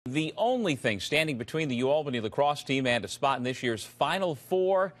The only thing standing between the UAlbany lacrosse team and a spot in this year's Final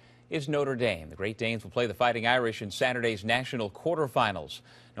Four is Notre Dame. The Great Danes will play the Fighting Irish in Saturday's national quarterfinals.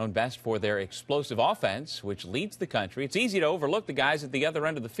 Known best for their explosive offense, which leads the country, it's easy to overlook the guys at the other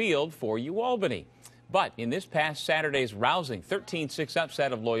end of the field for UAlbany. But in this past Saturday's rousing 13-6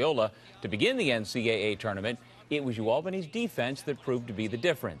 upset of Loyola to begin the NCAA tournament, it was UAlbany's defense that proved to be the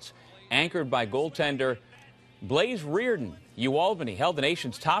difference. Anchored by goaltender Blaze Reardon, UAlbany held the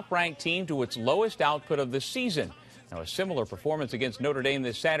nation's top-ranked team to its lowest output of the season. Now, a similar performance against Notre Dame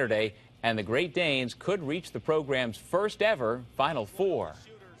this Saturday, and the Great Danes could reach the program's first-ever Final Four.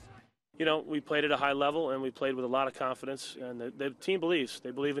 You know, we played at a high level, and we played with a lot of confidence, and the team believes. They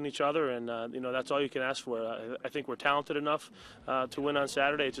believe in each other, and, you know, that's all you can ask for. I think we're talented enough to win on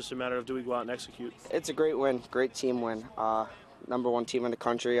Saturday. It's just a matter of do we go out and execute. It's a great win, great team win. #1 team in the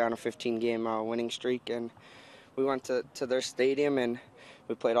country on a 15-game winning streak, and we went to their stadium and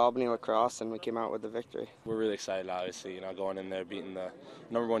we played Albany lacrosse and we came out with the victory. We're really excited, obviously. You know, going in there beating the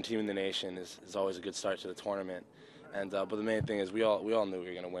 #1 team in the nation is always a good start to the tournament. And but the main thing is we all knew we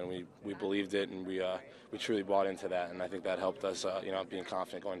were going to win. We believed it, and we truly bought into that, and I think that helped us, you know, being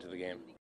confident going into the game.